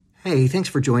Hey, thanks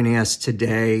for joining us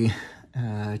today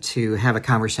to have a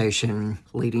conversation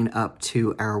leading up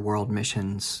to our World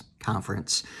Missions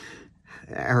Conference.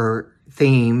 Our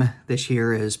theme this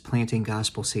year is planting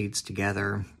gospel seeds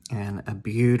together, and a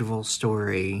beautiful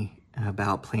story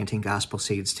about planting gospel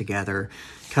seeds together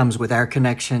comes with our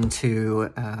connection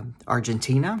to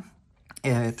Argentina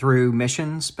through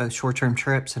missions, both short-term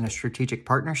trips and a strategic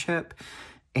partnership,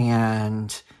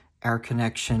 and our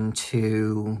connection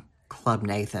to Club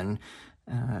Nathan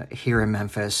here in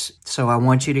Memphis. So I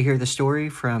want you to hear the story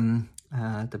from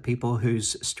the people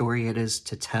whose story it is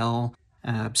to tell.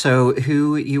 So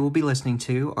who you will be listening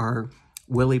to are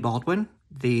Willie Baldwin,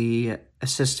 the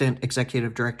Assistant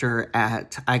Executive Director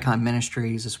at Icon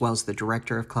Ministries, as well as the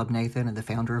Director of Club Nathan and the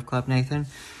founder of Club Nathan.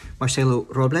 Marcelo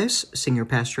Robles, Senior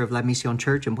Pastor of La Misión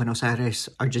Church in Buenos Aires,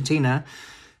 Argentina.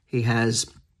 He has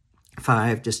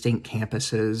 5 distinct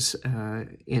campuses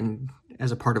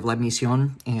as a part of La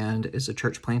Misión and is a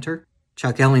church planter.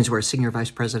 Chuck Ellingsworth, Senior Vice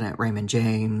President at Raymond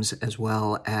James, as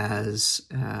well as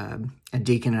a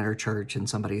deacon at our church and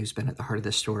somebody who's been at the heart of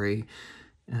this story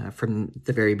from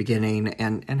the very beginning.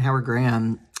 And Howard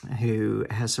Graham, who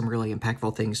has some really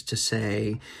impactful things to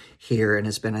say here and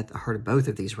has been at the heart of both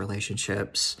of these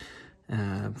relationships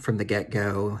from the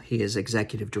get-go. He is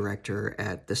Executive Director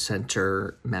at the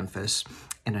Center Memphis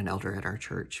and an elder at our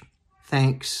church.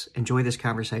 Thanks. Enjoy this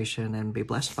conversation and be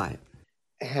blessed by it.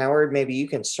 Howard, maybe you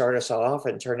can start us off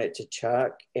and turn it to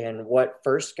Chuck and what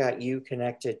first got you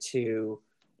connected to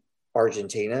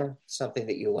Argentina, something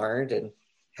that you learned, and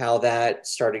how that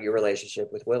started your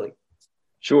relationship with Willie.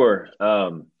 Sure.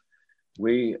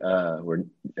 We were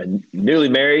newly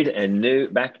married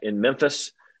and back in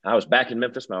Memphis. I was back in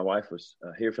Memphis. My wife was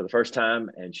here for the first time,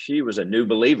 and she was a new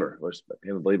believer,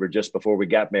 became a believer just before we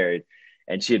got married.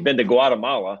 And she had been to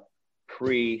Guatemala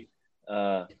pre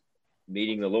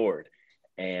meeting the Lord.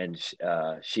 And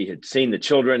she had seen the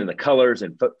children and the colors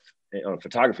and on a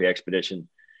photography expedition.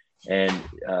 And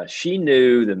she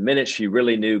knew the minute she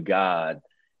really knew God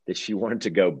that she wanted to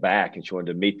go back and she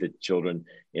wanted to meet the children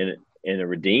in a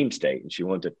redeemed state. And she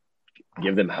wanted to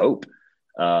give them hope.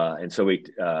 And so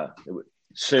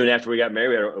soon after we got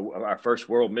married, we had our first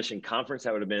World Mission Conference.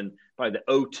 That would have been probably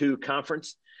the '02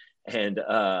 conference, and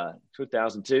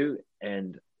 2002.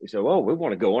 And we said, well, we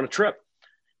want to go on a trip.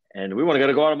 And we want to go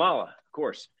to Guatemala, of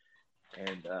course.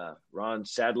 And Ron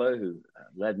Sadlow, who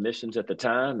led missions at the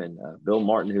time, and Bill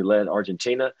Martin, who led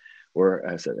Argentina, were,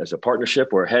 as a partnership,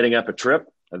 we're heading up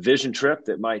a vision trip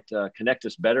that might connect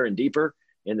us better and deeper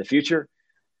in the future.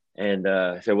 And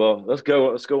said, well, let's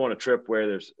go on a trip where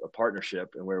there's a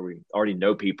partnership and where we already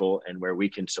know people and where we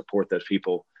can support those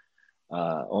people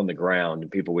on the ground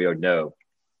and people we already know.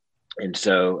 And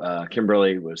so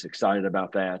Kimberly was excited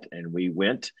about that. And we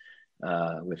went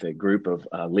with a group of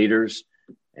leaders,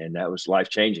 and that was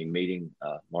life-changing, meeting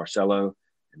Marcelo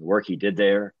and the work he did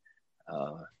there,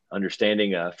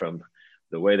 understanding from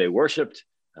the way they worshiped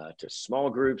to small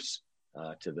groups,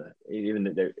 to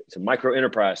some micro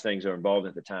enterprise things that were involved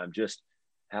at the time, just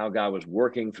how God was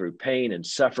working through pain and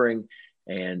suffering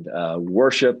and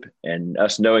worship and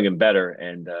us knowing him better.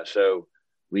 And so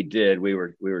we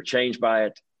were changed by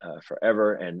it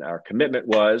forever. And our commitment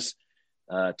was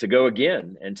to go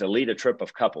again and to lead a trip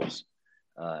of couples.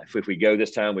 If we go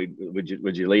this time,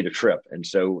 would you lead a trip? And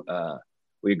so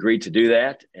we agreed to do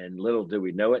that. And little did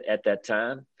we know it at that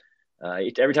time.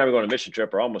 Every time we go on a mission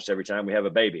trip, or almost every time, we have a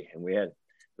baby, and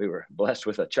we were blessed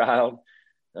with a child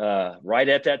right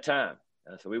at that time.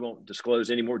 So we won't disclose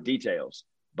any more details,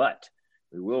 but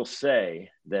we will say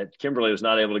that Kimberly was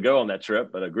not able to go on that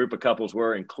trip, but a group of couples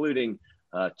were, including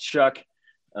Chuck,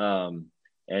 and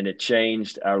it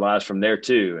changed our lives from there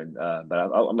too. And but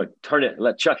I'm going to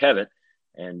let Chuck have it,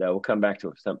 and we'll come back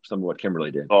to some of what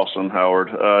Kimberly did. Awesome, Howard.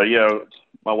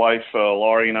 My wife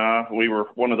Laurie and I, we were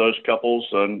one of those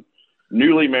couples.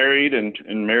 Newly married and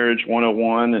in marriage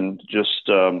 101, and just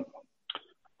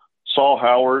saw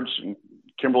Howard's and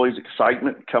Kimberly's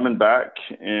excitement coming back.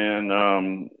 And,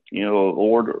 the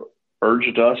Lord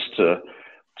urged us to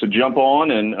jump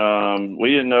on. And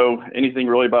we didn't know anything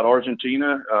really about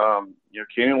Argentina.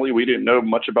 Candidly, we didn't know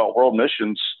much about world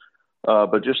missions,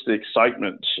 but just the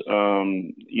excitement.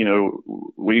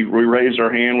 We raised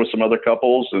our hand with some other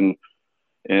couples,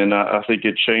 and I think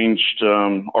it changed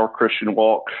our Christian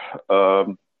walk,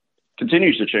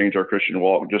 continues to change our Christian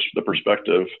walk, just the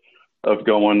perspective of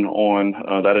going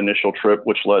on that initial trip,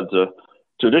 which led to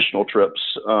additional trips.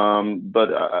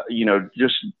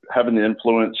 Just having the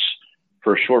influence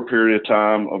for a short period of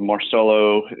time of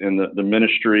Marcelo and the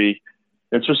ministry,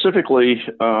 and specifically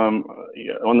on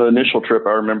the initial trip,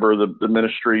 I remember the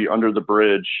ministry under the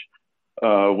bridge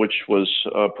which was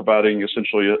providing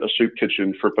essentially a soup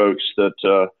kitchen for folks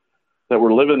that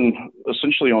were living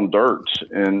essentially on dirt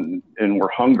and were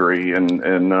hungry,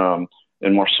 and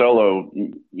Marcelo,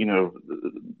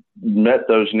 met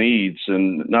those needs,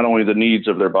 and not only the needs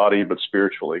of their body but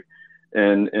spiritually,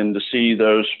 and to see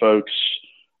those folks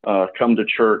come to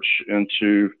church and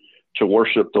to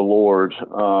worship the Lord,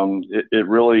 it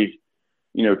really,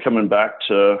 coming back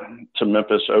to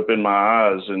Memphis opened my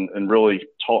eyes and really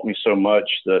taught me so much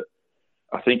that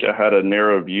I think I had a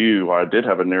narrow view. I did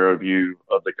have a narrow view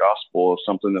of the gospel, of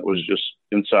something that was just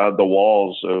inside the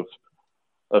walls of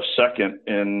Second,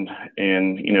 and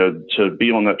to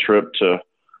be on that trip to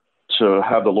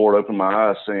have the Lord open my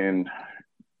eyes, saying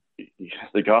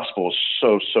the gospel is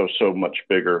so much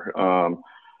bigger.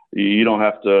 You don't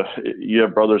have to. You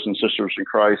have brothers and sisters in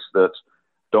Christ that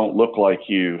don't look like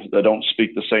you, that don't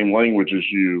speak the same language as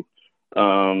you.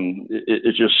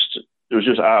 It was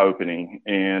just eye opening,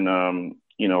 and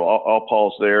I'll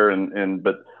pause there,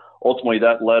 but ultimately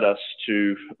that led us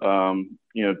to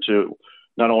to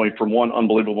not only from one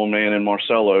unbelievable man in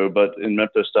Marcelo, but in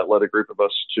Memphis that led a group of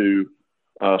us to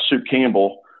Soup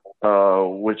Campbell,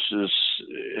 which is,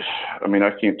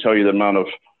 I can't tell you the amount of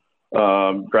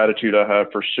gratitude I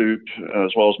have for Soup,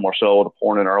 as well as Marcelo, to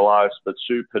pour in our lives. But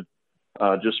Soup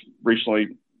had just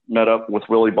recently met up with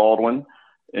Willie Baldwin,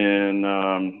 and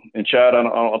Chad,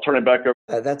 I'll turn it back over.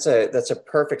 That's a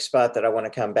perfect spot that I want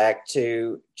to come back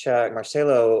to, Chuck.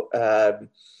 Marcelo,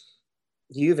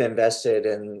 you've invested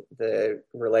in the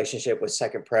relationship with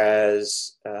Second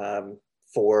Pres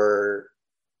for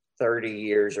 30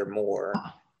 years or more.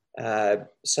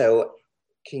 So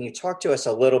can you talk to us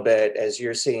a little bit as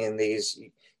you're seeing these?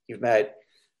 You've met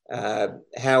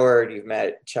Howard, you've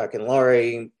met Chuck and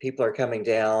Laurie, people are coming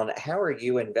down. How are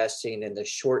you investing in the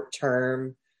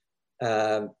short-term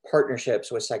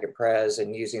partnerships with Second Pres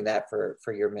and using that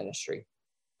for your ministry?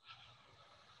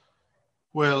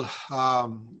 Well,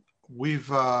 we've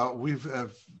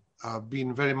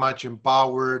been very much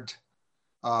empowered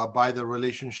by the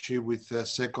relationship with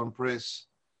Second Pres,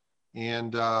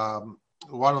 and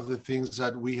one of the things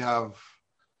that we have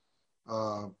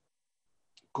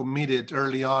committed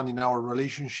early on in our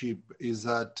relationship is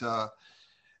that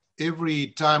every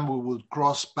time we would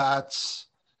cross paths,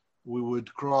 we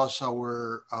would cross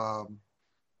our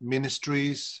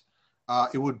ministries,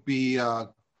 it would be an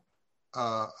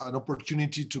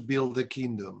opportunity to build the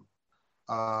kingdom.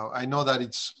 I know that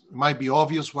it might be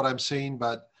obvious what I'm saying,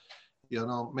 but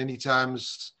many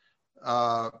times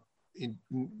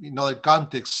in other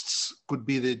contexts could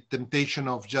be the temptation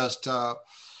of just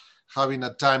having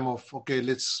a time of, okay,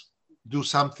 let's do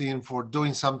something for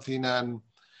doing something and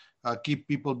keep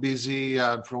people busy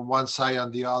from one side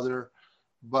and the other.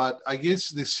 But I guess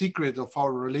the secret of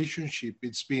our relationship,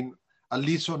 it's been, at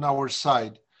least on our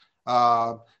side,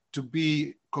 to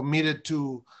be committed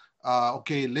to,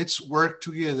 okay, let's work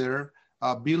together,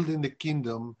 building the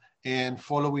kingdom and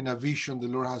following a vision the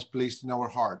Lord has placed in our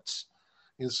hearts.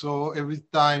 And so every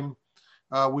time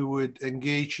we would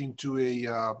engage into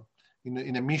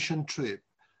in a mission trip,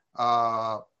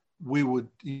 we would,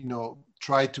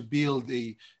 try to build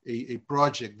a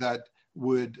project that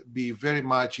would be very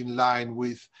much in line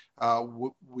with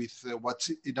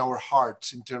what's in our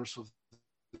hearts in terms of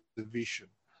the vision.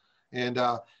 And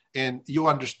you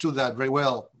understood that very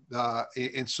well,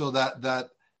 and so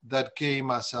that came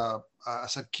as a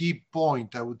key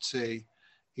point, I would say,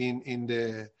 in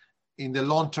the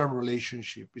long-term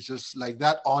relationship. It's just like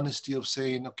that honesty of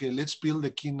saying, okay, let's build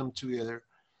the kingdom together,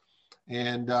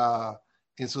 and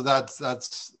so that's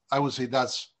I would say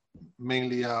that's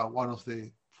mainly one of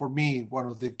the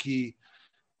key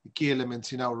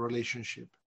elements in our relationship.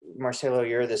 Marcelo,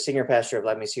 you're the senior pastor of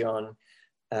La Misión,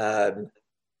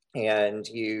 and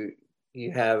you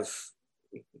have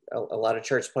a lot of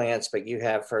church plants, but you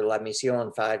have for La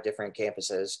Misión 5 different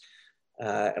campuses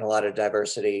and a lot of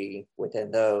diversity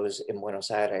within those in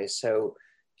Buenos Aires. So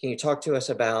can you talk to us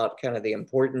about kind of the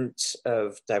importance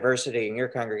of diversity in your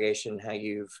congregation, how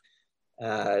you've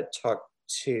talked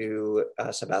to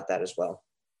us about that as well?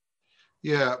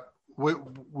 Yeah,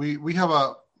 we have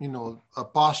a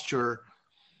posture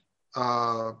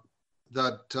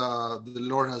that the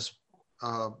Lord has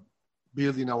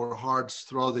built in our hearts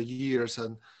throughout the years,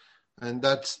 and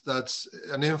that's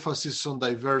an emphasis on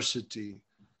diversity.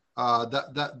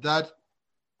 That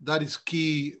is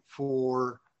key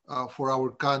for our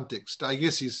context. I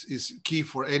guess is key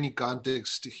for any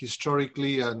context,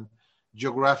 historically and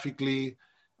geographically.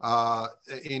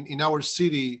 In our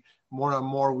city, more and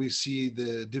more we see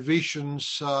the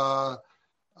divisions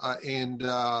and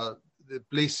the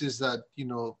places that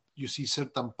you see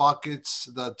certain pockets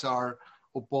that are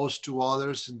opposed to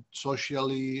others, and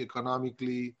socially,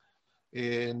 economically,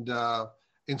 and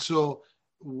so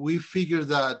we figured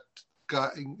that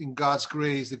God, in God's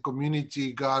grace, the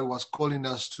community God was calling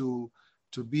us to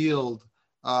build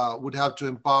would have to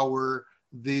empower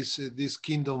these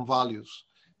kingdom values,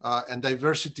 and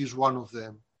diversity is one of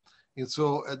them. And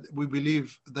so we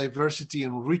believe diversity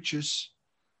enriches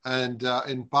and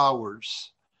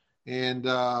empowers. And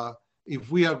if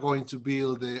we are going to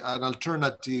build an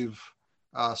alternative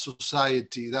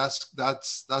society, that's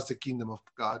the kingdom of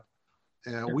God.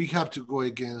 We have to go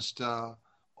against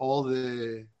all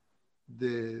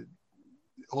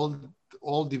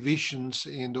divisions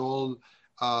and all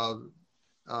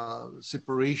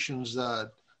separations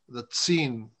that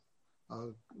sin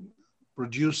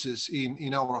produces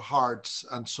in our hearts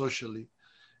and socially.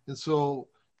 And so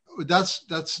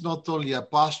that's not only a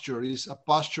posture, it's a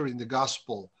posture in the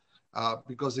gospel,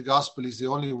 because the gospel is the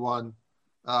only one,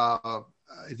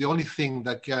 the only thing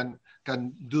that can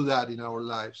do that in our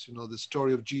lives. You know, the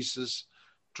story of Jesus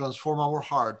transform our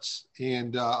hearts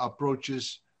and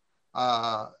approaches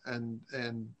us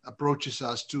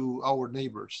to our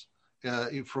neighbors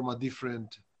from a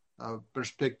different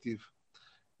perspective.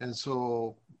 And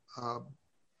so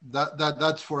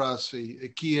that's for us a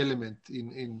key element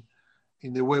in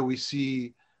the way we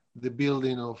see the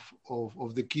building of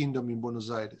the kingdom in Buenos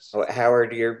Aires.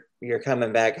 Howard, you're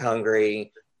coming back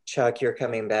hungry. Chuck, you're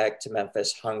coming back to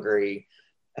Memphis hungry.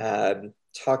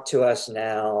 Talk to us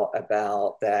now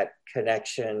about that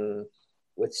connection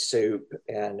with Soup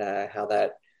and how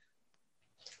that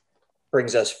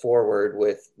brings us forward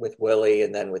with Willie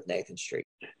and then with Nathan Street.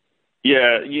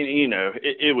 Yeah, you know,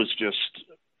 it was just,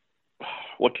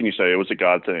 what can you say? It was a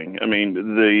God thing. I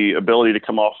mean, the ability to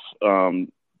come off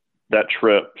that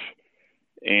trip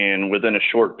and within a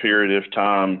short period of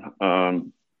time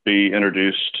be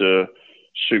introduced to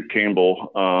Soup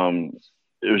Campbell,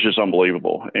 it was just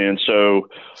unbelievable. And so,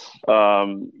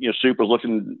 you know, Soup was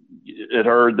had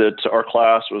heard that our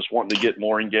class was wanting to get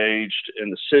more engaged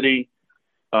in the city.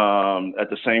 At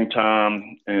the same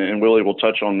time, and Willie will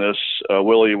touch on this,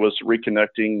 Willie was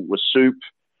reconnecting with Soup.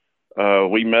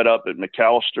 We met up at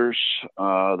McAllister's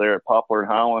there at Poplar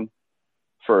and Highland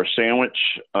for a sandwich.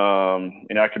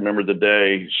 And I can remember the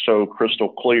day so crystal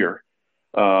clear,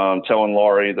 telling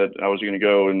Laurie that I was going to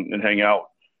go and hang out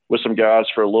with some guys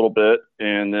for a little bit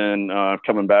and then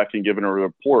coming back and giving a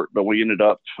report. But we ended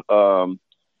up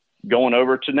going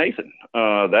over to Nathan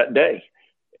that day.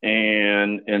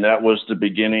 And that was the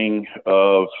beginning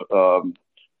of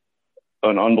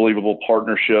an unbelievable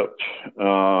partnership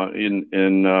in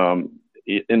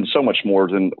so much more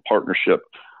than partnership,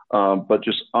 but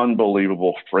just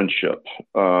unbelievable friendship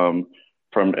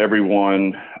from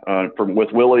everyone,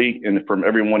 with Willie and from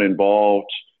everyone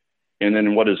involved. And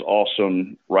then what is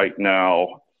awesome right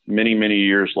now, many, many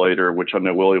years later, which I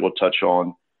know Willie will touch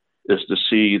on, is to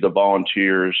see the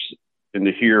volunteers and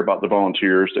to hear about the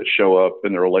volunteers that show up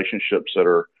and the relationships that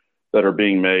are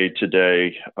being made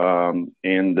today,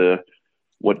 and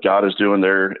what God is doing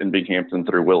there in Binghamton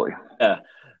through Willie. Yeah,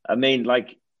 I mean,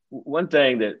 like one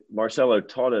thing that Marcelo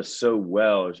taught us so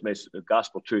well is made the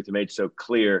gospel truth and made so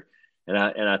clear. And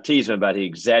I teased him about he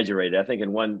exaggerated. I think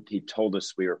in one he told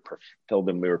us told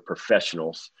them we were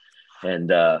professionals, and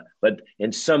but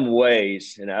in some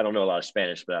ways, and I don't know a lot of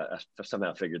Spanish, but I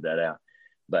somehow figured that out.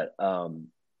 But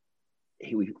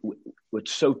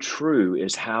what's so true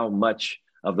is how much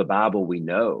of the Bible we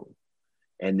know,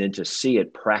 and then to see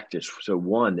it practiced. So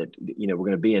one, that, you know, we're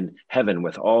going to be in heaven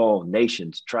with all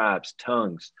nations, tribes,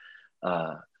 tongues,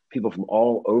 people from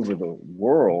all over the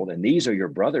world. And these are your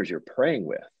brothers you're praying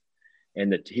with.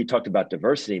 And that he talked about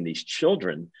diversity in these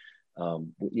children.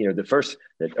 You know,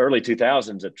 the early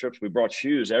 2000s at trips, we brought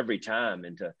shoes every time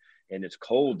and it's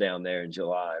cold down there in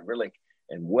July, really,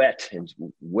 and wet,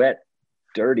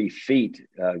 dirty feet,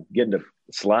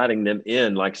 sliding them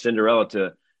in like Cinderella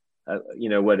to,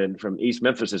 from East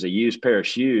Memphis as a used pair of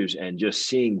shoes, and just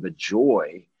seeing the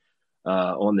joy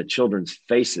on the children's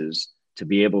faces to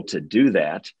be able to do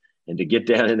that and to get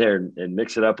down in there and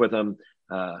mix it up with them.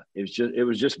 It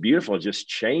was just beautiful. It just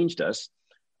changed us.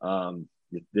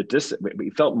 We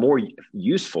felt more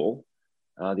useful.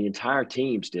 The entire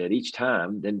teams did each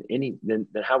time than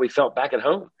how we felt back at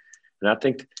home. And I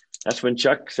think that's when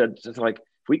Chuck said something like,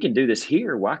 if we can do this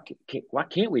here, why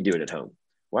can't we do it at home?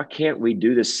 Why can't we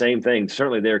do the same thing?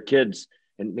 Certainly there are kids,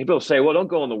 and people say, well, don't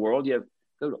go in the world. You have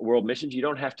go to world missions. You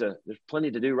don't have to, there's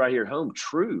plenty to do right here at home.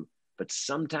 True. But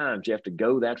sometimes you have to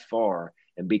go that far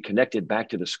and be connected back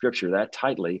to the scripture that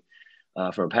tightly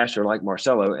from a pastor like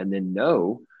Marcelo, and then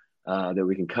know that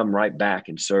we can come right back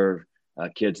and serve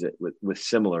kids with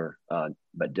similar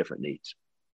but different needs.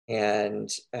 And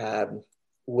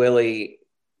Willie,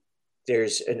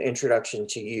 there's an introduction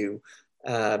to you.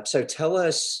 So tell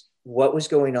us what was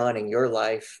going on in your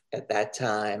life at that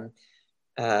time,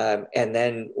 and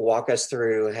then walk us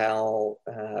through how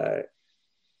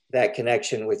that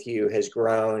connection with you has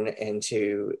grown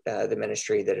into the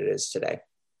ministry that it is today.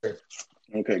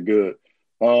 Okay, good.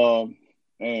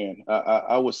 Man,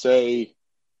 I would say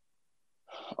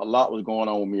a lot was going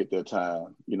on with me at that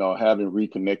time. Having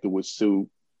reconnected with Sue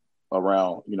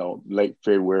around, late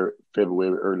February,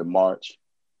 early March.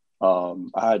 I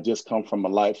had just come from a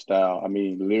lifestyle. I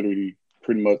mean, literally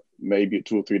pretty much maybe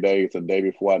 2 or 3 days, a day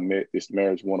before I met this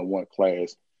Marriage 101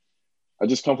 class. I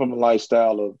just come from a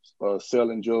lifestyle of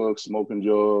selling drugs, smoking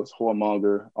drugs,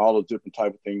 whoremonger, all those different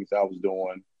type of things I was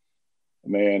doing.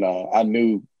 Man, I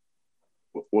knew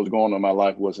what was going on in my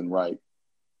life wasn't right.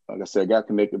 Like I said, I got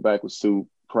connected back with Sue,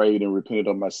 prayed and repented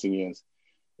of my sins,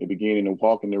 and began to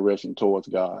walk in the direction towards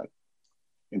God.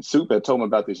 And Sue had told me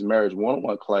about this Marriage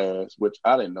 101 class, which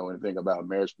I didn't know anything about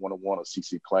Marriage 101 or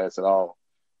CC class at all,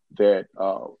 that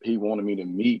he wanted me to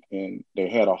meet, and they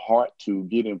had a heart to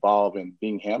get involved in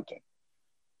Binghamton.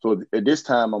 So at this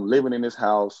time, I'm living in this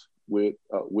house with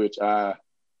which I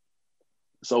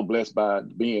so blessed by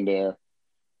being there,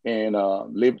 and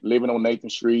living on Nathan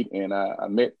Street. And I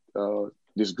met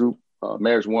this group,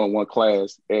 Marriage 101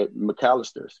 class at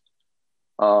McAllister's.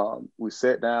 We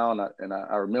sat down, and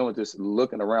I remember just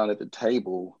looking around at the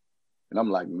table, and I'm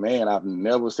like, man, I've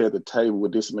never sat at the table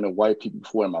with this many white people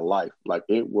before in my life.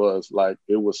 It was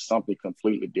something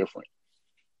completely different.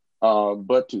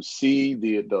 But to see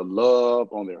the love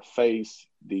on their face,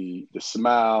 the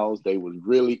smiles, they was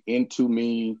really into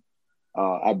me.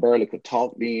 I barely could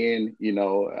talk then.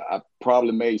 I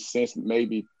probably made sense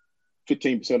maybe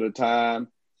 15% of the time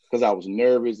because I was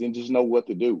nervous and just know what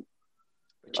to do.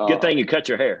 Good thing you cut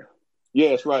your hair. Yeah,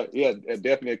 that's right. Yeah, I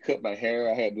definitely cut my hair.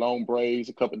 I had long braids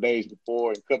a couple of days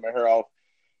before and cut my hair off,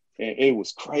 and it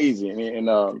was crazy.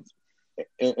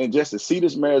 And just to see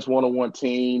this Marriage 101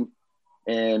 team,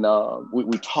 and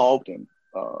we talked and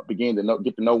began to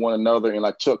get to know one another. And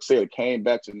like Chuck said, came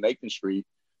back to Nathan Street,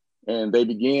 and they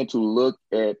began to look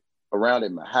around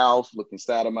at my house, look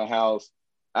inside of my house.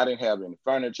 I didn't have any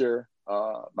furniture.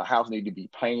 My house needed to be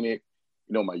painted.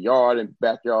 My yard and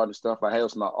backyard and stuff. I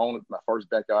had my first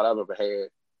backyard I've ever had,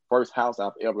 first house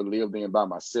I've ever lived in by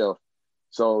myself.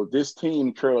 So this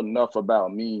team cared enough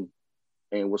about me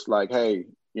and was like, hey,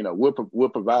 we'll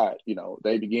provide.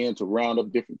 They began to round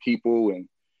up different people and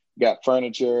got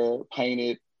furniture,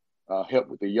 painted, helped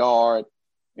with the yard.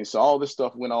 And so all this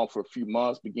stuff went on for a few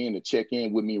months, began to check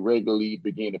in with me regularly,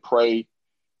 began to pray.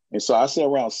 And so I say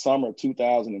around summer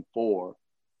 2004,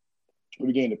 we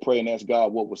began to pray and ask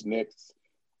God what was next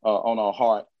on our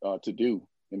heart to do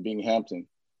in Binghamton.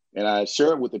 And I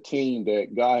shared with the team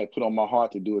that God had put on my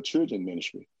heart to do a children's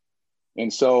ministry.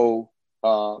 And so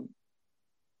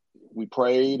we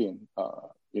prayed and,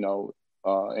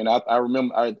 and I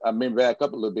remember, I remember back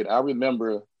up a little bit. I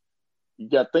remember, you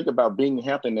got to think about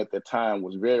Binghamton at the time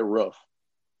was very rough.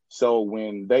 So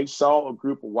when they saw a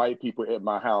group of white people at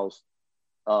my house,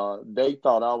 they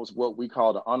thought I was what we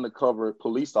call an undercover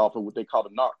police officer, what they call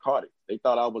a narcotic. They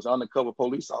thought I was undercover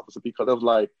police officer because I was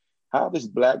like, how this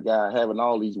black guy having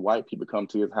all these white people come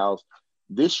to his house?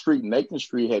 This street, Nathan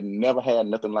Street, had never had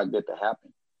nothing like that to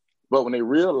happen. But when they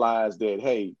realized that,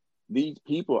 hey, these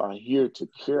people are here to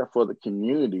care for the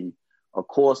community, of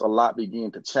course, a lot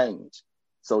began to change.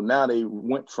 So now they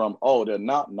went from, oh, they're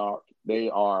not narc, they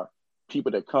are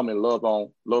people that come and love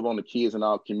on the kids in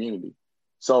our community.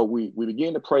 So we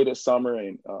began to pray this summer,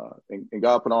 and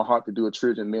God put on our heart to do a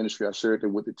children's ministry. I shared it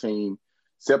with the team.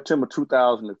 September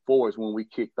 2004 is when we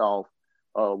kicked off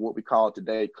what we call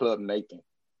today Club Nathan.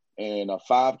 And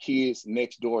 5 kids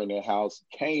next door in their house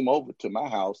came over to my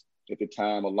house at the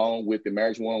time, along with the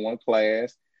Marriage 101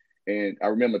 class. And I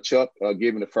remember Chuck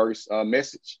giving the first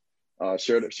message,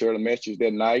 shared a message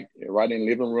that night right in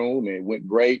the living room, and it went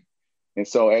great. And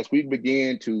so as we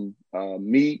began to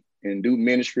meet and do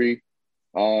ministry,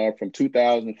 from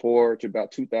 2004 to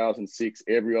about 2006,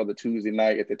 every other Tuesday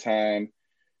night at the time,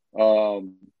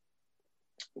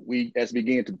 we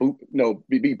began to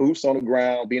be boots on the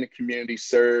ground, be in the community,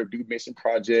 serve, do mission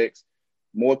projects.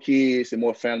 More kids and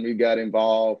more family got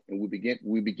involved, and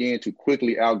we began to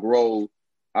quickly outgrow,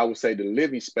 I would say, the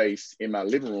living space in my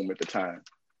living room at the time.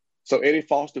 So Eddie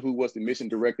Foster, who was the mission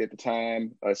director at the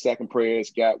time, Second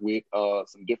Prayers, got with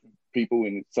some different people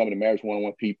and some of the Marriage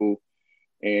 101 people.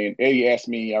 And Eddie asked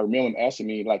me, I remember him asking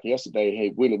me like yesterday,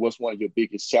 hey, Willie, what's one of your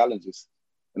biggest challenges?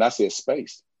 And I said,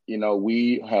 space.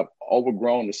 we have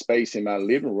overgrown the space in my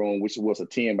living room, which was a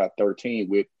 10 by 13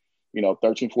 with,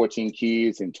 13, 14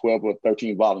 kids and 12 or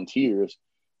 13 volunteers.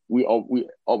 We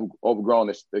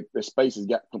overgrown the space has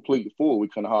got completely full. We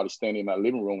couldn't hardly stand in my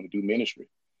living room to do ministry.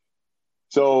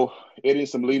 So it is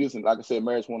some leaders, and like I said,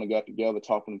 Marriage One got together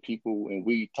talking to people, and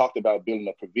we talked about building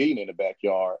a pavilion in the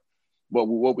backyard. But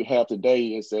what we have today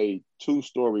is a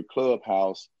 2-story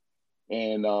clubhouse,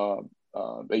 and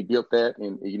they built that,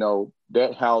 and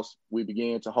that house, we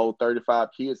began to hold 35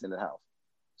 kids in the house.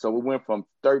 So we went from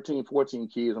 13, 14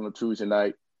 kids on a Tuesday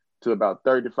night to about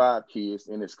 35 kids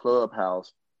in this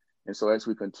clubhouse. And so as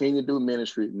we continue to do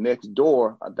ministry, next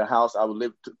door, the house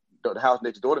the house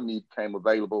next door to me became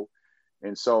available.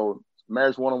 And so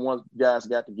Marriage One-on-One guys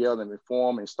got together and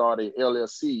reformed and started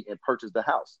LLC and purchased the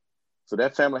house. So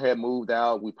that family had moved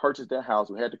out. We purchased that house.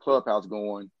 We had the clubhouse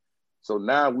going. So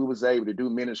now we was able to do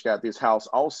ministry at this house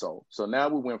also. So now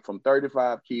we went from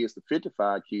 35 kids to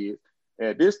 55 kids.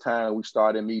 At this time, we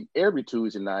started meeting every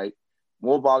Tuesday night.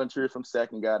 More volunteers from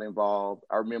Second got involved.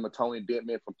 I remember Tony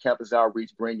Denman from Campus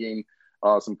Outreach bringing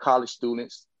some college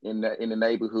students in the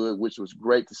neighborhood, which was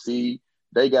great to see.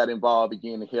 They got involved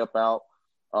again to help out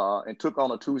and took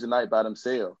on a Tuesday night by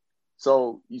themselves.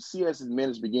 So you see as this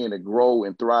ministry began to grow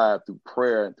and thrive through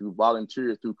prayer and through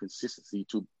volunteers, through consistency,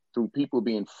 through people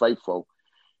being faithful.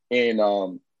 And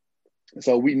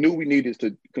so we knew we needed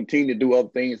to continue to do other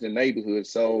things in the neighborhood.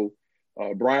 So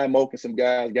Brian Moak and some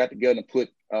guys got together and put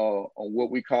on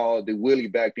what we call the Willie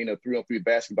back then, a 3-on-3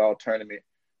 basketball tournament,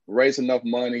 raise enough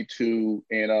money to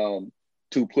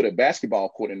put a basketball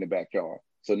court in the backyard.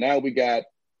 So now we got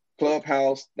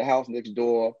clubhouse, the house next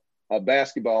door, a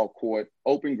basketball court,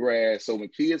 open grass. So when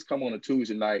kids come on a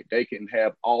Tuesday night, they can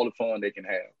have all the fun they can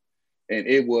have. And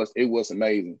it was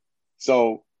amazing.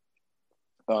 So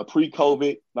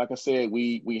pre-COVID, like I said,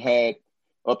 we had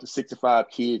up to 65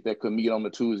 kids that could meet on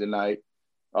the Tuesday night.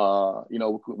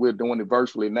 We're doing it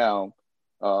virtually now.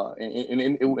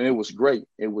 And it was great.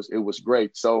 It was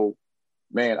great. So,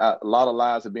 man, a lot of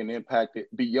lives have been impacted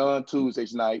beyond Tuesday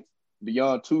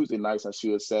nights, I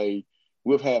should say.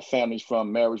 We've had families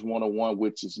from Marriage 101,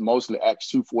 which is mostly Acts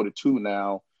 242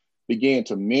 now, begin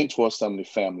to mentor some of the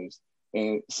families.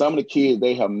 And some of the kids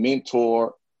they have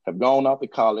mentored have gone off to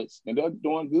college and they're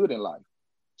doing good in life.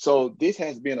 So this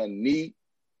has been a neat,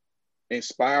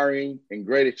 inspiring, and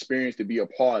great experience to be a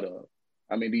part of.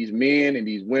 I mean, these men and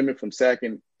these women from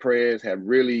Second Prayers have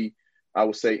really, I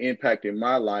would say, impacted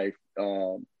my life.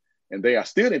 And they are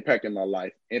still impacting my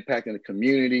life, impacting the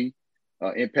community,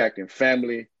 impacting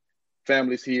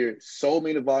families here. So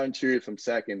many volunteers from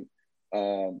Second,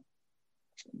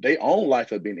 their own life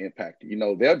have been impacted.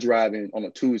 They're driving on a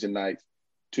Tuesday night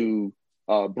to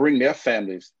bring their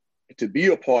families to be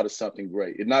a part of something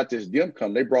great. It's not just them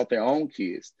come, they brought their own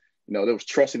kids. They was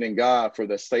trusting in God for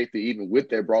their safety, even with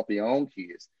they brought their own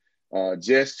kids,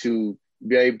 just to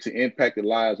be able to impact the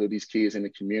lives of these kids in the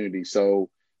community. So,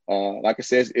 like I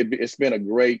said, it's been a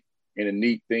great and a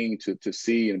neat thing to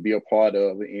see and be a part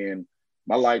of. And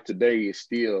my life today is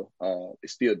still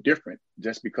different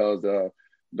just because the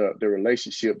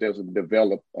relationship that was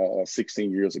developed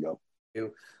 16 years ago.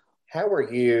 How are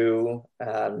you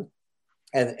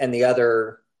and the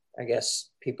other, I guess,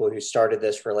 people who started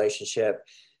this relationship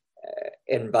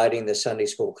inviting the Sunday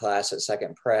school class at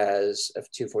Second Pres of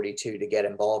 242 to get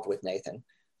involved with Nathan?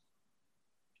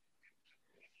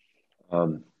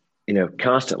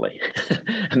 Constantly.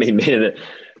 I mean,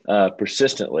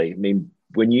 persistently. I mean,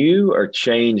 when you are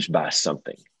changed by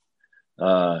something,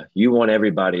 you want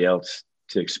everybody else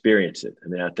to experience it. I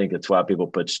mean, I think that's why people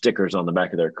put stickers on the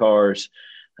back of their cars.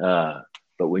 But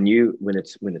when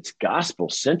it's gospel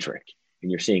centric and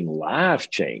you're seeing lives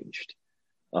changed,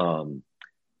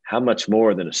 how much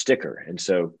more than a sticker? And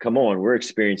so, come on, we're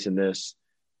experiencing this.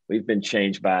 We've been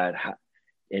changed by it,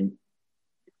 and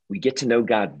we get to know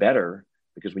God better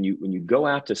because when you go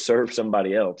out to serve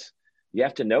somebody else, you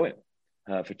have to know Him.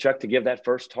 For Chuck to give that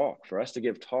first talk, for us to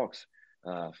give talks,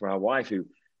 for my wife who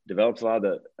develops a lot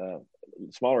of the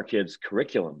smaller kids'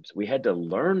 curriculums, we had to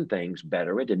learn things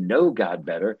better. We had to know God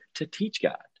better to teach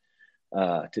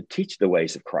God, to teach the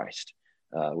ways of Christ.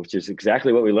 Which is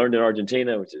exactly what we learned in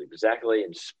Argentina, which is exactly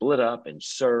and split up and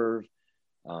serve.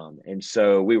 And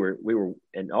so we were,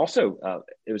 and also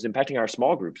it was impacting our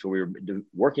small groups. So we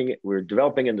were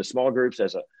developing into small groups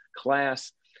as a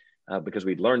class because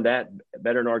we'd learned that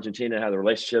better in Argentina, how the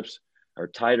relationships are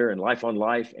tighter and life on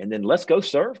life. And then let's go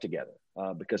serve together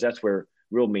because that's where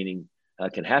real meaning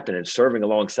can happen. And serving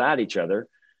alongside each other,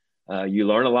 you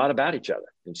learn a lot about each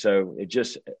other. And so it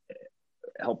just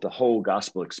helped the whole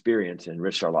gospel experience and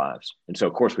enrich our lives. And so,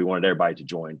 of course, we wanted everybody to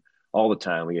join all the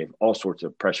time. We gave all sorts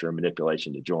of pressure and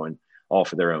manipulation to join, all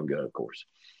for their own good, of course.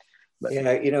 But yeah,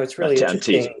 it's really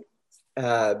interesting.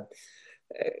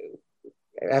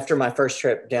 After my first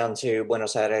trip down to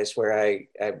Buenos Aires, where I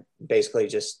basically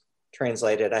just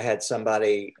translated, I had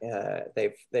somebody,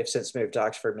 they've since moved to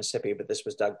Oxford, Mississippi, but this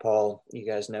was Doug Paul. You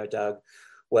guys know Doug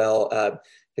well,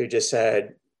 who just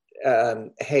said,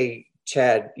 hey,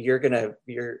 Chad, you're gonna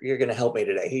help me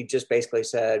today. He just basically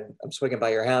said, I'm swinging by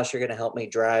your house. You're gonna help me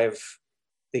drive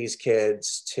these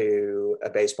kids to a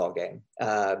baseball game.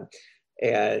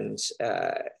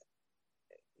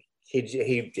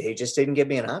 He just didn't give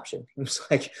me an option. He was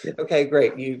like, okay,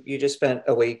 great. You just spent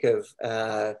a week of,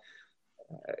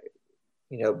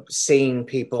 seeing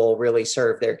people really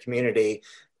serve their community.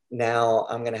 Now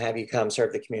I'm going to have you come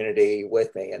serve the community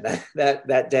with me. And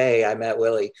that day I met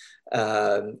Willie,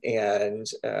 and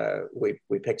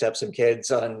we picked up some kids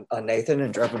on Nathan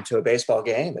and drove them to a baseball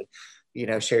game,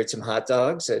 and, shared some hot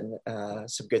dogs and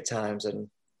some good times. And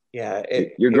yeah,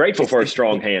 you're grateful for a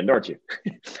strong hand, aren't you?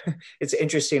 It's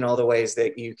interesting all the ways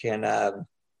that you can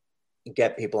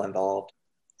get people involved.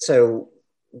 So,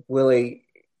 Willie,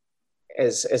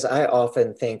 as I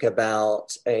often think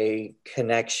about a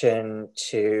connection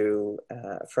to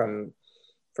from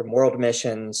World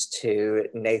Missions to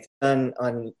Nathan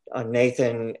on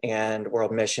Nathan and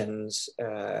World Missions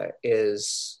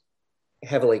is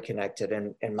heavily connected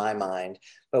in my mind.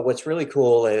 But what's really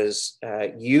cool is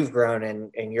you've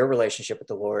grown in your relationship with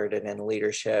the Lord and in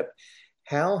leadership.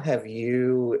 How have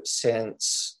you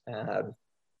since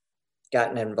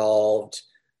gotten involved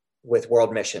with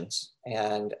World Missions,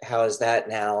 and how is that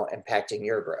now impacting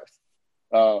your growth?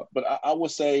 But I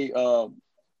would say I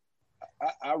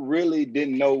really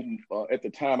didn't know at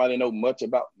the time. I didn't know much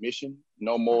about mission,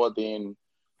 no more than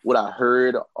what I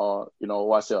heard, I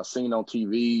seen on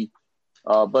TV.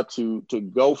 But to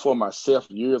go for myself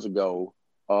years ago,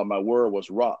 my world was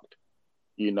rocked.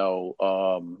 My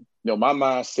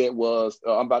mindset was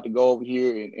I'm about to go over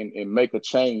here and make a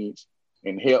change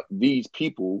and help these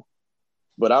people.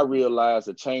 But I realized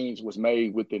the change was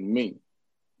made within me.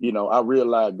 I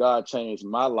realized God changed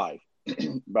my life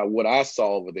by what I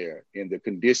saw over there in the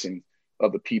condition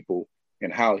of the people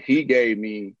and how He gave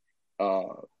me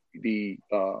the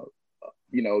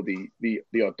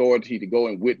authority to go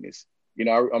and witness.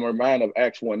 I'm reminded of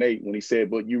Acts 1:8 when He said,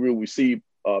 "But you will receive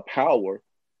power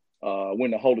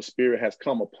when the Holy Spirit has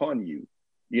come upon you,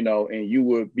 and you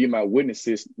will be my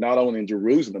witnesses not only in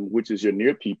Jerusalem, which is your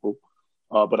near people,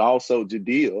 but also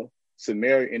Judea,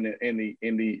 Samaria,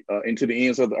 into the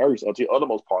ends of the earth, or to the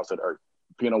uttermost parts of the earth,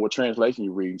 depending on what translation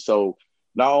you read." So,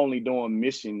 not only doing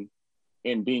mission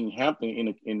in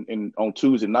Binghamton in on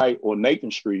Tuesday night or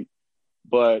Nathan Street,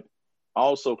 but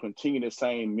also continue the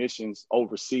same missions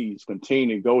overseas,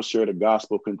 continue to go share the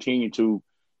gospel, continue to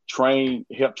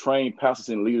help train pastors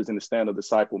and leaders in the stand of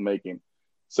disciple making.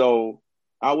 So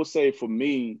I would say for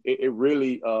me, it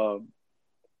really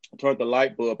turned the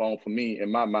light bulb on for me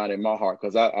in my mind and my heart,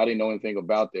 because I didn't know anything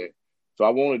about that. So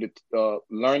I wanted to,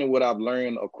 learning what I've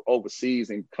learned overseas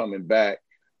and coming back,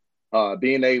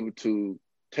 being able to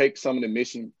take some of the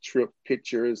mission trip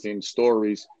pictures and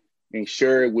stories and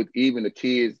share it with even the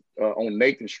kids on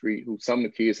Nathan Street, who some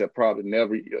of the kids have probably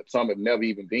never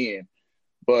even been,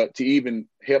 but to even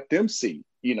help them see,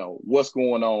 what's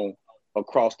going on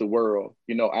across the world,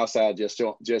 outside just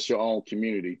your own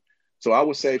community. So I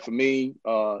would say for me,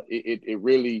 it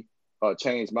really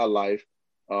changed my life,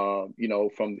 from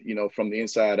the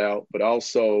inside out, but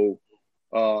also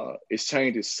it's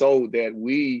changed it so that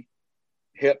we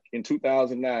helped in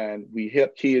 2009, we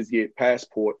helped kids get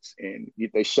passports and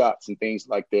get their shots and things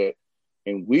like that.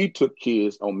 And we took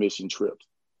kids on mission trips.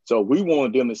 So we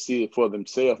wanted them to see it for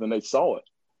themselves, and they saw it.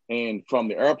 And from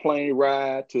the airplane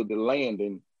ride to the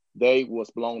landing, they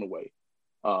was blown away.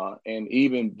 And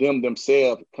even them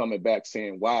themselves coming back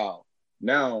saying, wow,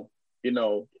 now,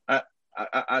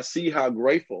 I see how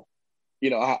grateful,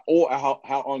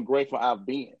 how ungrateful I've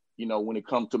been, when it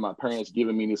comes to my parents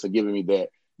giving me this or giving me that.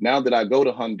 Now that I go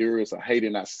to Honduras or Haiti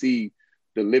and I see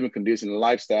the living condition and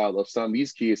lifestyle of some of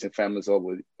these kids and families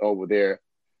over there,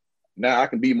 now I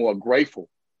can be more grateful.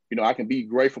 I can be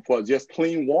grateful for just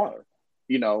clean water.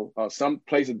 Some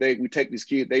places we take these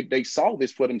kids, they saw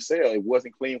this for themselves. It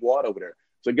wasn't clean water over there.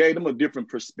 So it gave them a different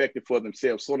perspective for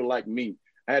themselves, sort of like me.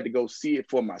 I had to go see it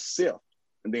for myself.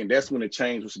 And then that's when the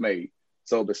change was made.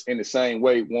 So in the same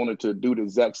way, wanted to do the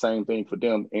exact same thing for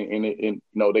them. And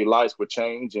their lives would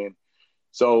change. And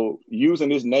so using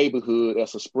this neighborhood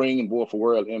as a springboard for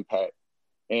world impact,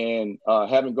 and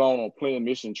having gone on plenty of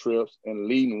mission trips and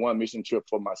leading one mission trip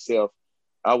for myself,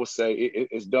 I would say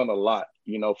it's done a lot,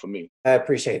 for me. I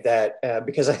appreciate that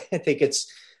because I think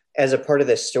it's as a part of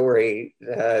this story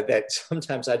that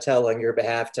sometimes I tell on your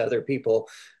behalf to other people.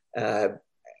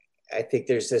 I think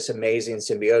there's this amazing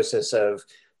symbiosis of,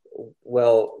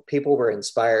 well, people were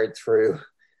inspired through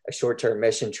a short-term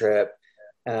mission trip.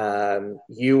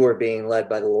 You were being led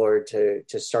by the Lord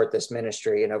to start this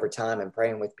ministry, and over time and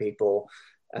praying with people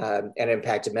and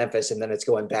impacted Memphis. And then it's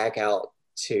going back out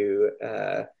to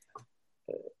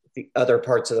the other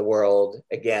parts of the world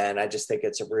again. I just think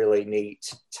it's a really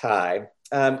neat tie.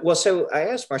 So I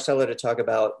asked Marcelo to talk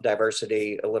about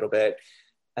diversity a little bit.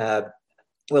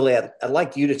 Willie, I'd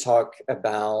like you to talk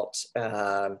about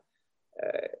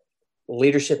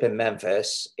leadership in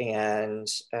Memphis and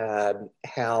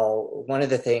how one of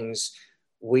the things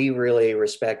we really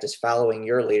respect is following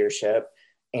your leadership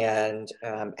and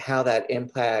how that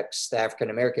impacts the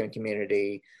African-American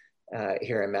community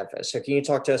here in Memphis. So can you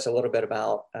talk to us a little bit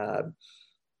about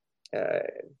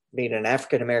being an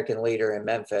African-American leader in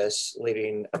Memphis,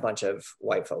 leading a bunch of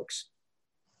white folks?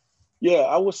 Yeah,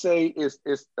 I would say it's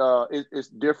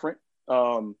different.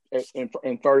 And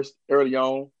first, early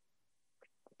on,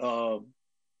 when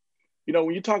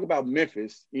you talk about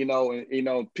Memphis,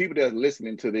 and people that are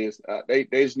listening to this, they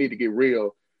just need to get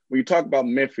real. When you talk about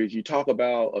Memphis, you talk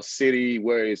about a city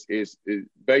where it's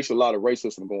basically a lot of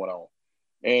racism going on,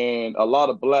 and a lot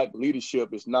of Black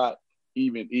leadership is not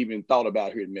even thought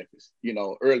about here in Memphis.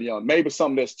 Early on, maybe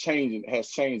something has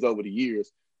changed over the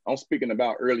years. I'm speaking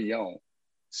about early on.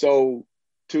 So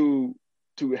to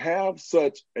have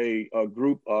such a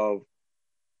group of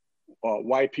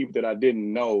white people that I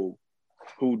didn't know,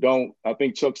 who don't, I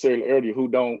think Chuck said earlier, who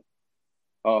don't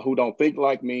think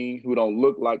like me, who don't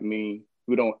look like me,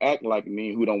 who don't act like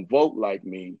me, who don't vote like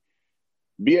me,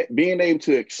 being able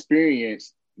to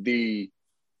experience the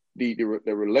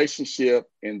relationship,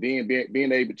 and then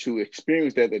being able to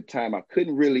experience that at the time, I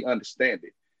couldn't really understand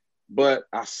it. But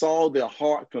I saw their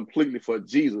heart completely for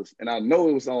Jesus. And I know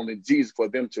it was only Jesus for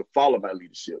them to follow my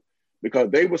leadership,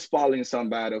 because they was following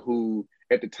somebody who,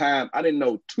 at the time, I didn't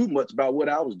know too much about what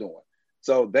I was doing.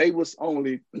 So they was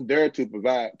only there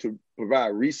to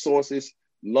provide resources,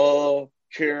 love,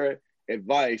 care,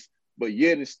 advice, but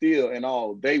yet and still and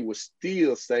all, they would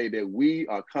still say that we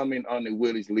are coming under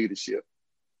Willie's leadership.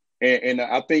 And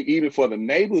I think even for the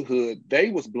neighborhood, they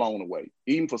was blown away.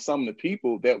 Even for some of the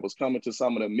people that was coming to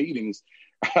some of the meetings,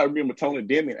 I remember Tony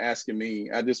Denman asking me,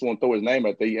 I just want to throw his name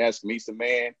out there. He asked me, he said,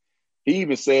 man, he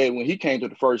even said when he came to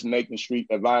the first Nathan Street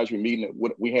advisory meeting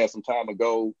that we had some time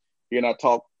ago, and I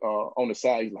talked on the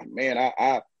side, he's like, man,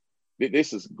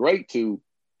 this is great to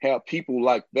have people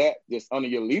like that just under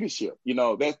your leadership.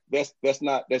 That's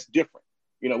different.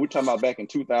 We're talking about back in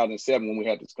 2007 when we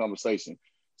had this conversation.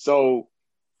 So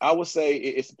I would say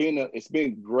it's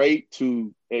been great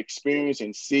to experience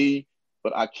and see,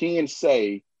 but I can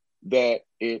say that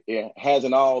it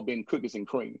hasn't all been cookies and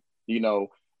cream.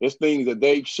 There's things that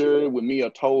they've shared with me or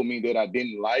told me that I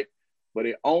didn't like, but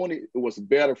it was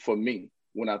better for me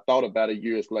when I thought about it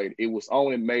years later. It was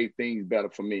only made things better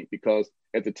for me, because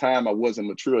at the time I wasn't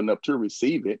mature enough to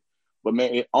receive it, but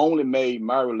man, it only made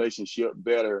my relationship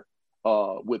better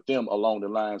with them along the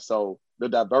line. So the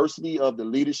diversity of the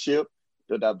leadership,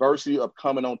 the diversity of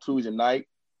coming on Tuesday night,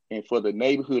 and for the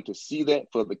neighborhood to see that,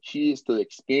 for the kids to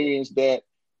experience that,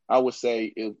 I would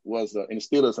say it was, and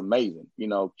still is amazing.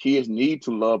 Kids need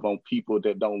to love on people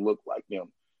that don't look like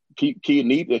them. Kids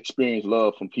need to experience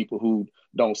love from people who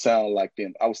don't sound like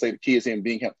them. I would say the kids in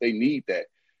Bingham, they need that.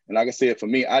 And like I said, for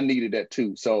me, I needed that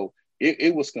too. So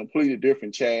it was completely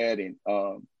different, Chad. And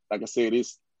like I said,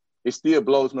 it still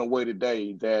blows me away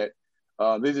today that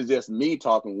this is just me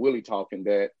talking, Willie talking,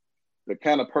 that the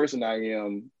kind of person I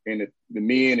am, and the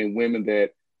men and women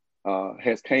that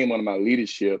has came under my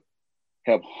leadership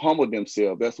have humbled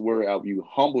themselves. That's the word you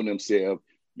humble themselves.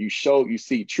 You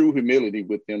see true humility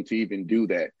with them to even do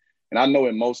that. And I know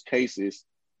in most cases,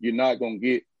 you're not going to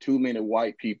get too many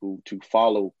white people to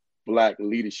follow Black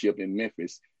leadership in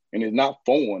Memphis. And it's not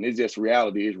foreign, it's just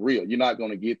reality, it's real. You're not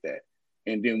going to get that.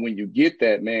 And then when you get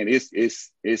that, man, it's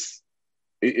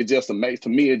just amazing. To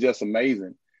me, it's just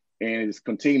amazing. And it's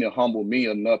continuing to humble me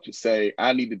enough to say,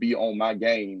 I need to be on my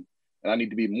game, and I need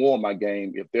to be more on my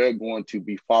game if they're going to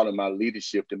be following my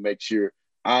leadership, to make sure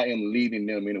I am leading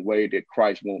them in a way that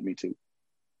Christ wants me to.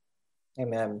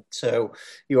 Amen. So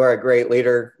you are a great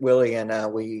leader, Willie,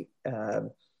 and we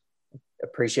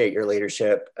appreciate your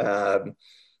leadership.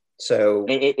 So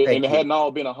it hadn't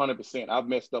all been 100%. I've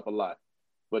messed up a lot,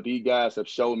 but these guys have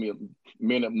shown me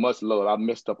much love. I've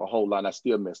messed up a whole lot, and I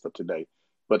still messed up today,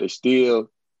 but they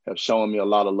still have shown me a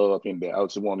lot of love in there. I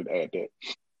just wanted to add that.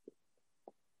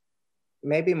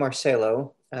 Maybe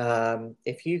Marcelo,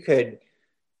 if you could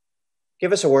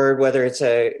give us a word, whether it's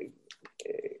a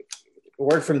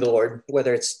word from the Lord,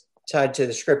 whether it's tied to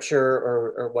the scripture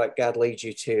or what God leads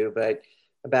you to, but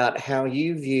about how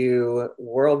you view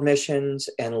world missions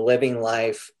and living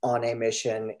life on a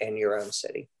mission in your own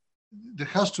city. There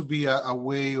has to be a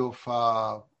way of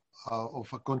a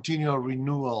continual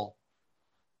renewal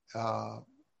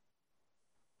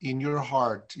in your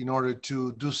heart in order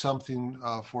to do something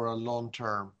for a long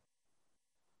term.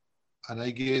 And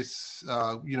I guess,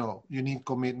 you need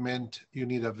commitment, you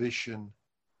need a vision,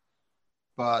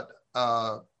 but,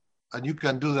 and you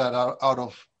can do that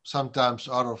sometimes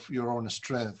out of your own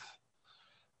strength.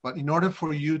 But in order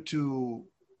for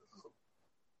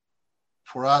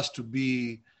us to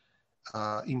be,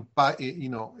 to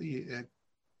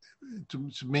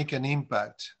make an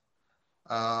impact,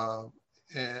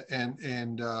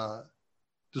 and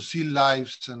to see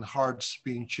lives and hearts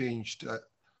being changed, there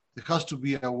has to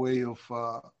be a way of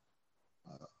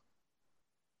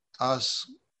us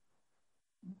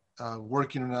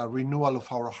working on a renewal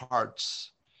of our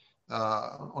hearts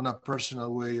on a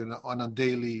personal way, on a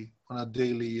daily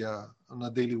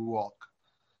walk.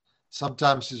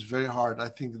 Sometimes it's very hard. I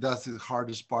think that's the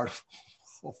hardest part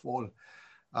of all.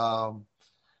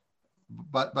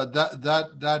 But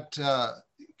that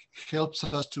helps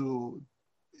us to,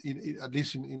 at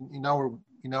least in our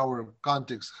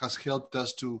context, has helped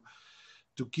us to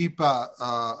keep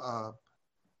the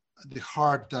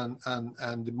heart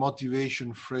and the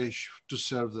motivation fresh to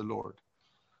serve the Lord.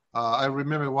 I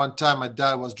remember one time my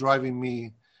dad was driving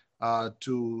me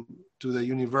to the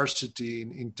university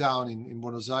in town in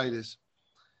Buenos Aires,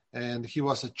 and he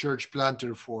was a church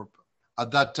planter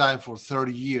at that time for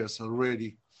 30 years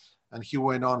already, and he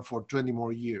went on for 20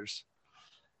 more years.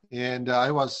 And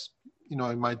I was,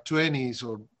 in my 20s,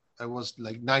 or I was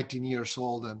like 19 years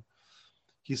old, and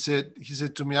he said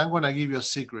to me, "I'm going to give you a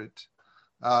secret.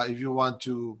 If you want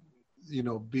to,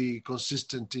 be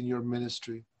consistent in your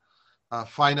ministry,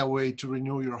 find a way to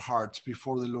renew your hearts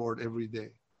before the Lord every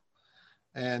day."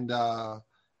 And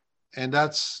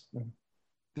that's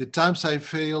the times I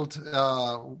failed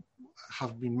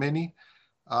have been many,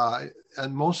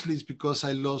 and mostly it's because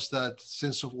I lost that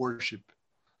sense of worship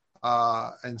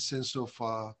and sense of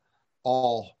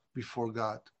awe before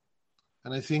God.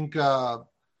 And I think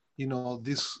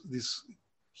this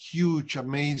huge,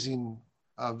 amazing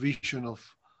vision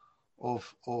of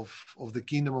the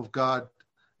kingdom of God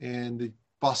and the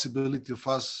possibility of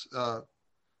us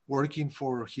working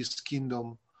for His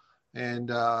kingdom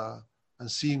and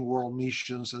seeing world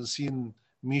missions and seeing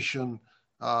mission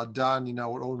done in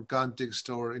our own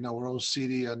context or in our own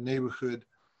city and neighborhood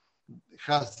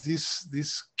has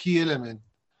this key element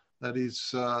that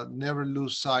is never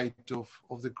lose sight of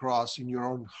the cross in your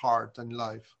own heart and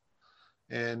life.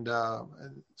 And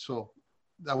so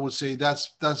I would say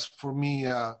that's for me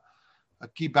a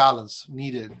key balance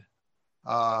needed.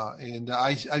 And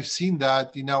I've seen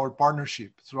that in our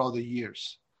partnership throughout the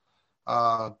years.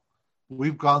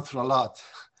 We've gone through a lot.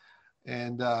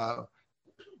 And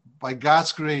by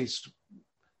God's grace,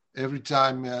 every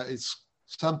time it's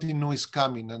something new is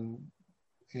coming, and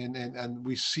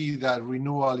we see that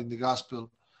renewal in the gospel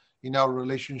in our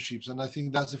relationships. And I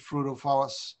think that's the fruit of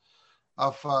us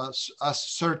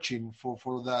searching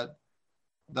for that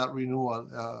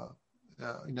renewal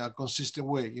in a consistent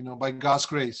way, by God's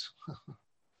grace.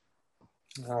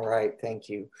 All right, thank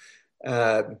you.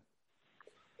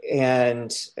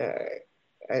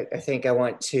 I think I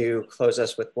want to close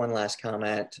us with one last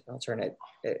comment. I'll turn it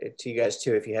to you guys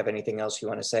too if you have anything else you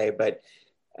want to say. But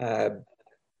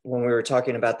when we were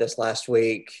talking about this last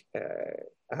week, I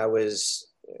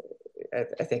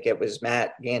think it was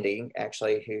Matt Gandy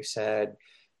actually who said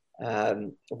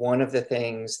one of the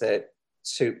things that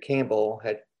Soup Campbell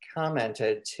had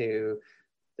commented to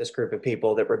this group of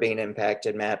people that were being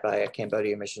impacted, Matt, by a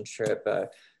Cambodia mission trip,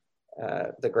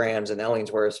 the Grahams and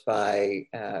Ellingsworths by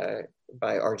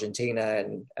Argentina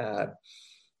and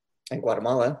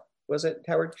Guatemala, was it,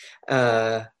 Howard?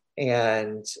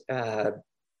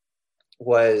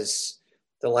 Was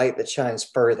the light that shines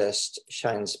furthest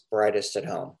shines brightest at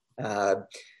home.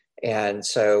 And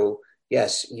so,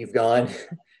 yes, you've gone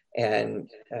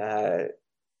and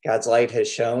God's light has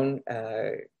shone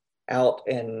out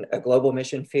in a global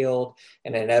mission field,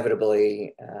 and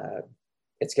inevitably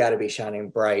it's got to be shining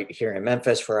bright here in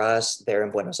Memphis for us, there in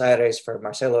Buenos Aires for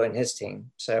Marcelo and his team.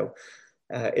 So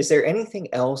is there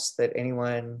anything else that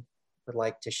anyone would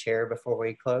like to share before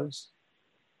we close?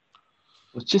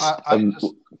 Well, I'm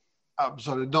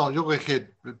sorry. No, you go ahead,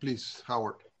 please,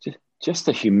 Howard. Just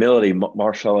the humility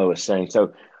Marcelo is saying.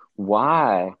 So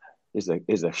why is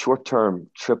a short-term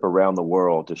trip around the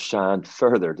world to shine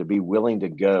further, to be willing to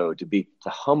go, to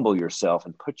humble yourself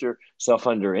and put yourself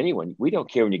under anyone. We don't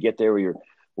care when you get there where you're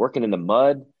working in the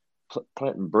mud,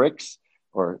 planting bricks,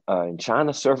 or in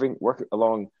China work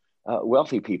along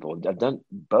wealthy people. I've done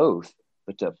both,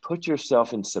 but to put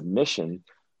yourself in submission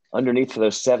underneath for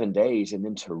those 7 days, and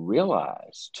then to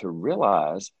realize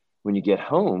when you get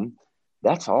home,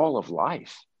 that's all of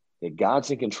life, that God's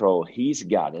in control. He's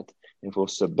got it. If we'll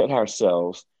submit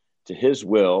ourselves to his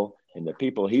will and the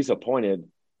people he's appointed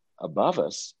above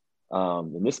us,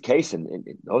 in this case, and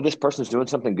this person's doing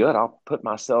something good, I'll put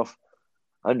myself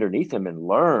underneath him and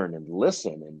learn and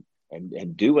listen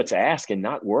and do what's asked and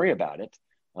not worry about it.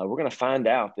 We're going to find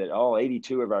out that all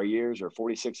 82 of our years or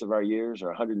 46 of our years or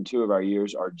 102 of our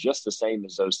years are just the same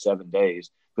as those 7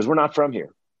 days, because we're not from here.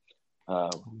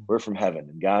 We're from heaven,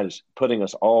 and God is putting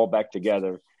us all back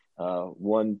together,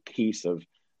 one piece of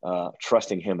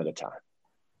trusting him at a time.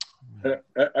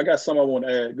 I got something I want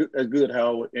to add. That's good,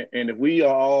 Howard. And if we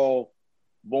are all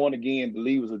born again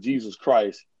believers of Jesus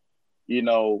Christ, this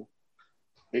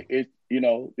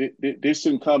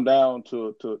shouldn't come down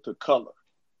to color.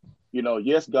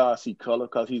 Yes, God see color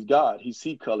because he's God. He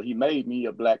see color. He made me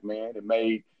a black man and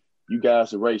made you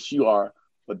guys the race you are.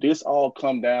 But this all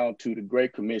come down to the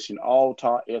Great Commission, all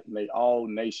taught ethnic, all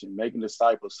nation, making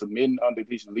disciples, submitting under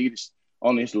his leadership,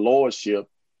 on his lordship,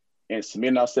 and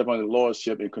submitting ourselves under the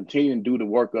lordship and continuing to do the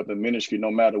work of the ministry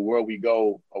no matter where we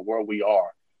go or where we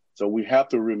are. So we have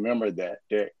to remember that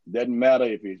doesn't matter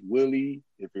if it's Willie,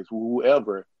 if it's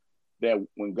whoever, that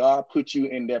when God puts you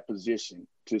in that position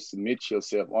to submit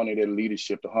yourself under that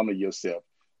leadership, to humble yourself,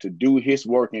 to do his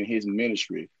work in his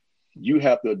ministry, you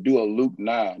have to do a Luke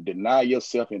 9, deny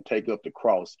yourself and take up the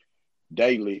cross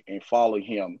daily and follow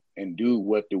him and do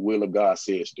what the will of God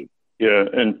says do. Yeah,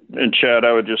 and Chad,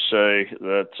 I would just say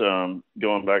that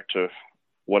going back to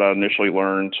what I initially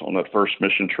learned on that first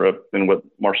mission trip and what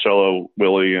Marcelo,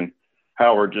 Willie, and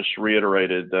Howard just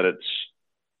reiterated, that it's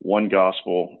one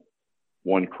gospel,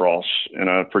 one cross.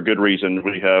 And for good reason,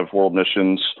 we have world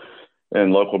missions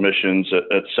and local missions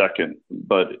at second,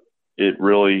 but it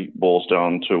really boils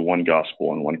down to one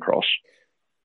gospel and one cross.